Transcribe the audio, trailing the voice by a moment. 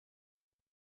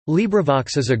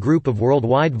LibriVox is a group of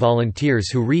worldwide volunteers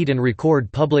who read and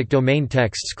record public domain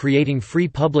texts, creating free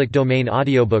public domain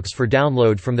audiobooks for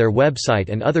download from their website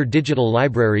and other digital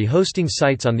library hosting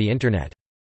sites on the Internet.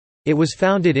 It was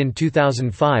founded in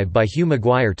 2005 by Hugh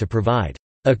Maguire to provide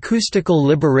acoustical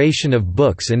liberation of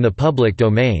books in the public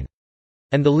domain,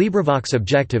 and the LibriVox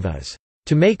objective is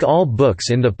to make all books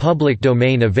in the public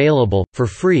domain available, for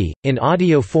free, in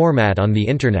audio format on the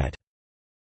Internet.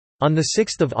 On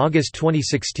 6 August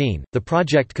 2016, the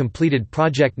project completed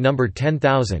project number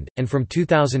 10,000, and from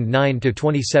 2009 to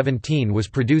 2017 was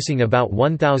producing about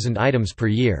 1,000 items per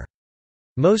year.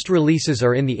 Most releases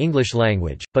are in the English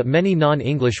language, but many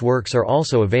non-English works are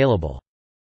also available.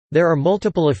 There are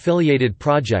multiple affiliated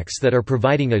projects that are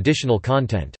providing additional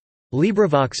content.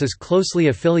 LibriVox is closely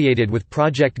affiliated with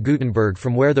Project Gutenberg,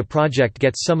 from where the project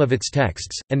gets some of its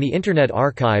texts, and the Internet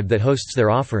Archive that hosts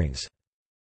their offerings.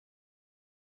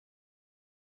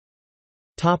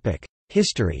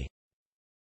 History.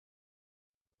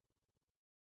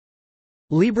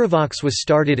 LibriVox was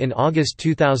started in August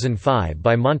 2005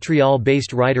 by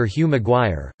Montreal-based writer Hugh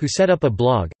Maguire, who set up a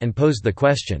blog, and posed the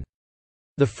question.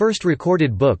 The first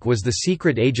recorded book was The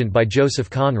Secret Agent by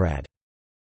Joseph Conrad.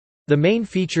 The main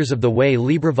features of the way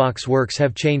LibriVox works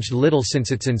have changed little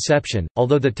since its inception,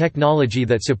 although the technology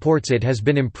that supports it has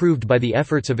been improved by the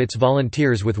efforts of its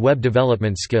volunteers with web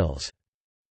development skills.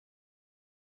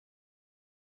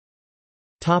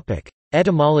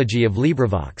 Etymology of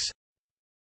LibriVox.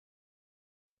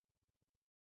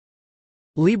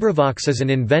 LibriVox is an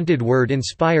invented word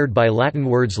inspired by Latin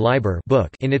words liber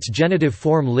book in its genitive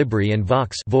form libri and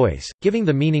vox voice, giving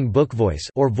the meaning book voice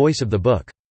or voice of the book.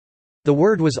 The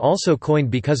word was also coined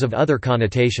because of other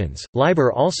connotations.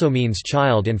 Liber also means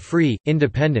child and free,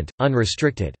 independent,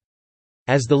 unrestricted.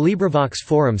 As the LibriVox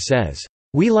forum says,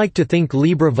 "We like to think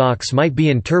LibriVox might be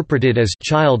interpreted as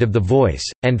child of the voice,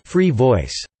 and free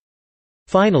voice.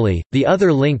 Finally, the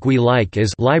other link we like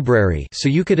is library, so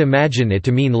you could imagine it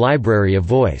to mean library of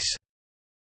voice."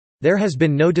 There has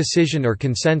been no decision or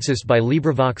consensus by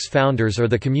LibriVox founders or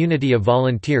the community of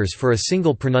volunteers for a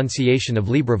single pronunciation of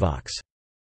LibriVox.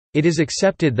 It is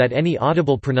accepted that any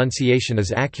audible pronunciation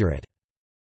is accurate.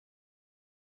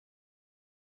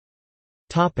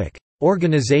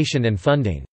 Organization and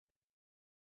funding.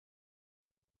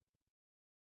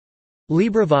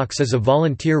 LibriVox is a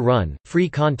volunteer-run, free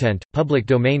content, public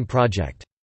domain project.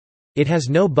 It has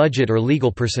no budget or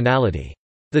legal personality.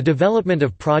 The development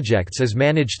of projects is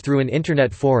managed through an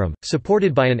Internet forum,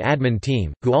 supported by an admin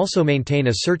team, who also maintain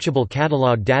a searchable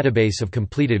catalog database of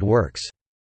completed works.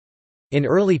 In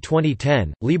early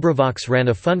 2010, LibriVox ran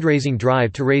a fundraising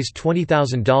drive to raise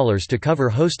 $20,000 to cover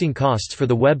hosting costs for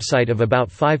the website of about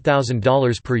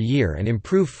 $5,000 per year and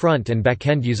improve front and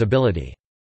back-end usability.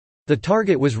 The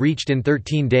target was reached in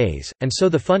 13 days, and so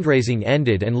the fundraising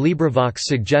ended, and LibriVox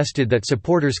suggested that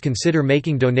supporters consider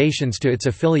making donations to its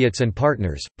affiliates and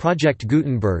partners, Project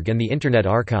Gutenberg and the Internet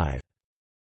Archive.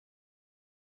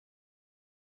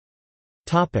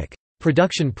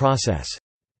 Production process.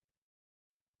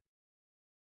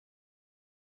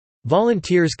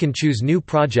 Volunteers can choose new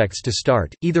projects to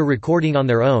start, either recording on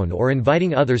their own or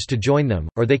inviting others to join them,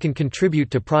 or they can contribute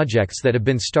to projects that have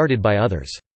been started by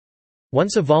others.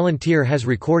 Once a volunteer has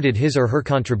recorded his or her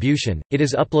contribution, it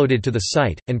is uploaded to the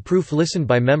site, and proof listened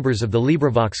by members of the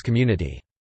LibriVox community.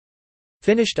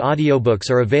 Finished audiobooks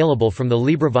are available from the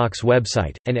LibriVox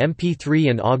website, and MP3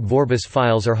 and OGG Vorbis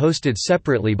files are hosted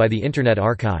separately by the Internet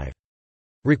Archive.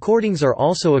 Recordings are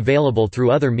also available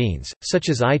through other means, such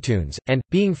as iTunes, and,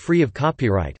 being free of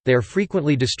copyright, they are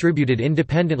frequently distributed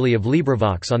independently of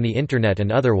LibriVox on the Internet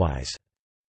and otherwise.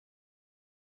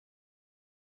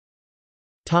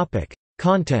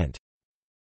 Content.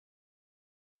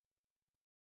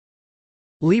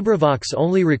 LibriVox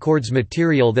only records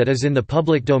material that is in the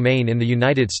public domain in the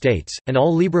United States, and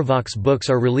all LibriVox books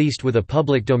are released with a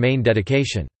public domain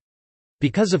dedication.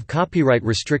 Because of copyright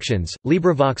restrictions,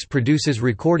 LibriVox produces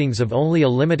recordings of only a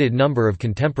limited number of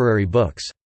contemporary books.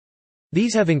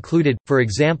 These have included, for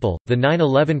example, the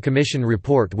 9/11 Commission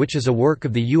Report, which is a work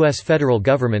of the U.S. federal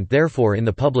government, therefore in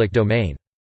the public domain.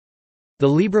 The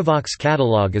LibriVox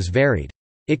catalog is varied.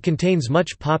 It contains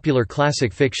much popular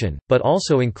classic fiction, but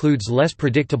also includes less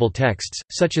predictable texts,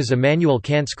 such as Immanuel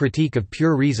Kant's Critique of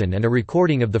Pure Reason and a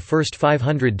recording of the first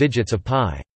 500 digits of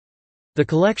pi. The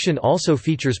collection also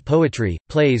features poetry,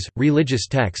 plays, religious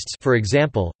texts, for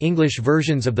example, English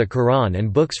versions of the Quran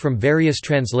and books from various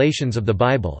translations of the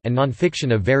Bible, and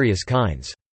non-fiction of various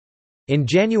kinds. In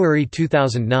January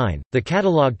 2009, the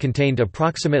catalog contained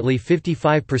approximately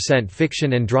 55%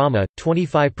 fiction and drama,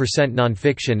 25%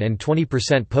 non-fiction and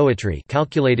 20% poetry,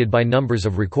 calculated by numbers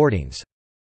of recordings.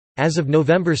 As of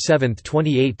November 7,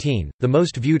 2018, the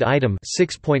most viewed item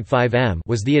 6.5M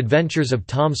was The Adventures of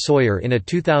Tom Sawyer in a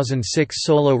 2006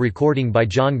 solo recording by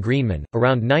John Greenman.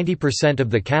 Around 90% of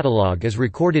the catalog is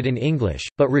recorded in English,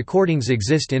 but recordings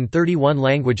exist in 31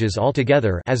 languages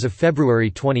altogether as of February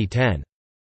 2010.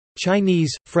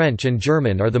 Chinese, French and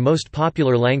German are the most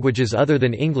popular languages other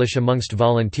than English amongst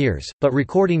volunteers, but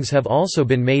recordings have also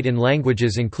been made in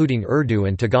languages including Urdu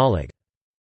and Tagalog.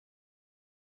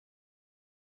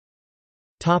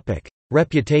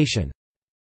 Reputation.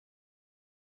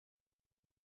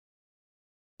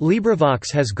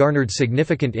 LibriVox has garnered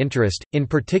significant interest, in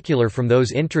particular from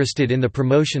those interested in the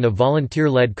promotion of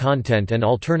volunteer-led content and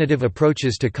alternative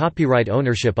approaches to copyright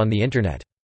ownership on the Internet.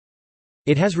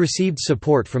 It has received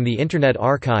support from the Internet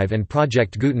Archive and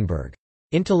Project Gutenberg.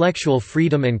 Intellectual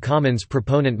freedom and commons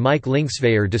proponent Mike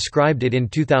Linksvayer described it in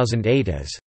 2008 as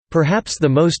perhaps the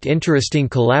most interesting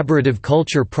collaborative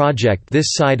culture project this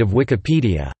side of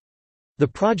Wikipedia. The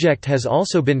project has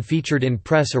also been featured in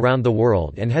press around the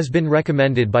world and has been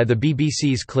recommended by the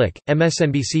BBC's Click,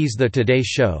 MSNBC's The Today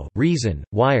Show, Reason,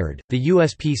 Wired, the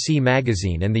US PC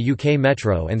Magazine and the UK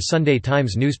Metro and Sunday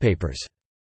Times newspapers.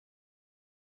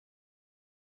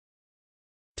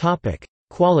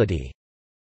 Quality.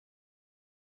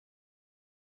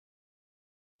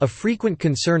 A frequent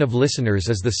concern of listeners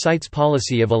is the site's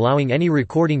policy of allowing any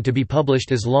recording to be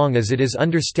published as long as it is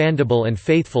understandable and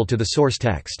faithful to the source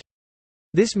text.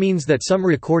 This means that some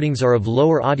recordings are of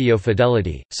lower audio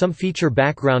fidelity, some feature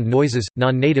background noises,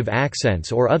 non-native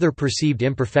accents or other perceived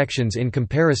imperfections in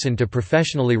comparison to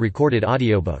professionally recorded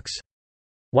audiobooks.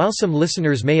 While some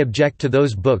listeners may object to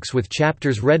those books with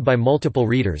chapters read by multiple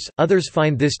readers, others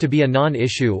find this to be a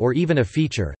non-issue or even a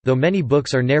feature, though many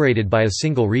books are narrated by a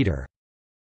single reader.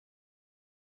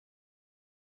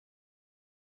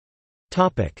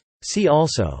 See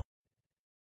also: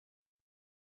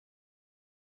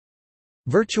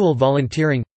 virtual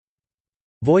volunteering,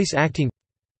 voice acting.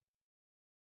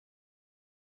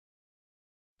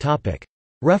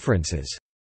 References.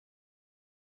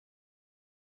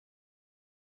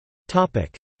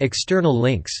 External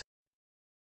links.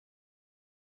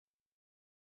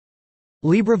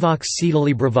 LibriVox site,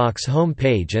 LibriVox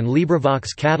homepage and LibriVox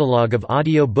catalog of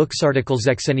audio books. Articles.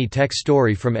 Any tech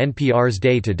story from NPR's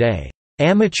Day to Day.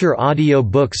 Amateur audio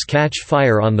books catch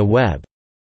fire on the web.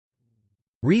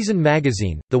 Reason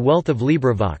Magazine, The Wealth of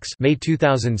LibriVox, May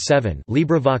 2007.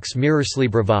 LibriVox mirrors.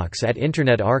 LibriVox at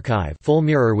Internet Archive, full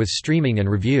mirror with streaming and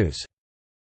reviews.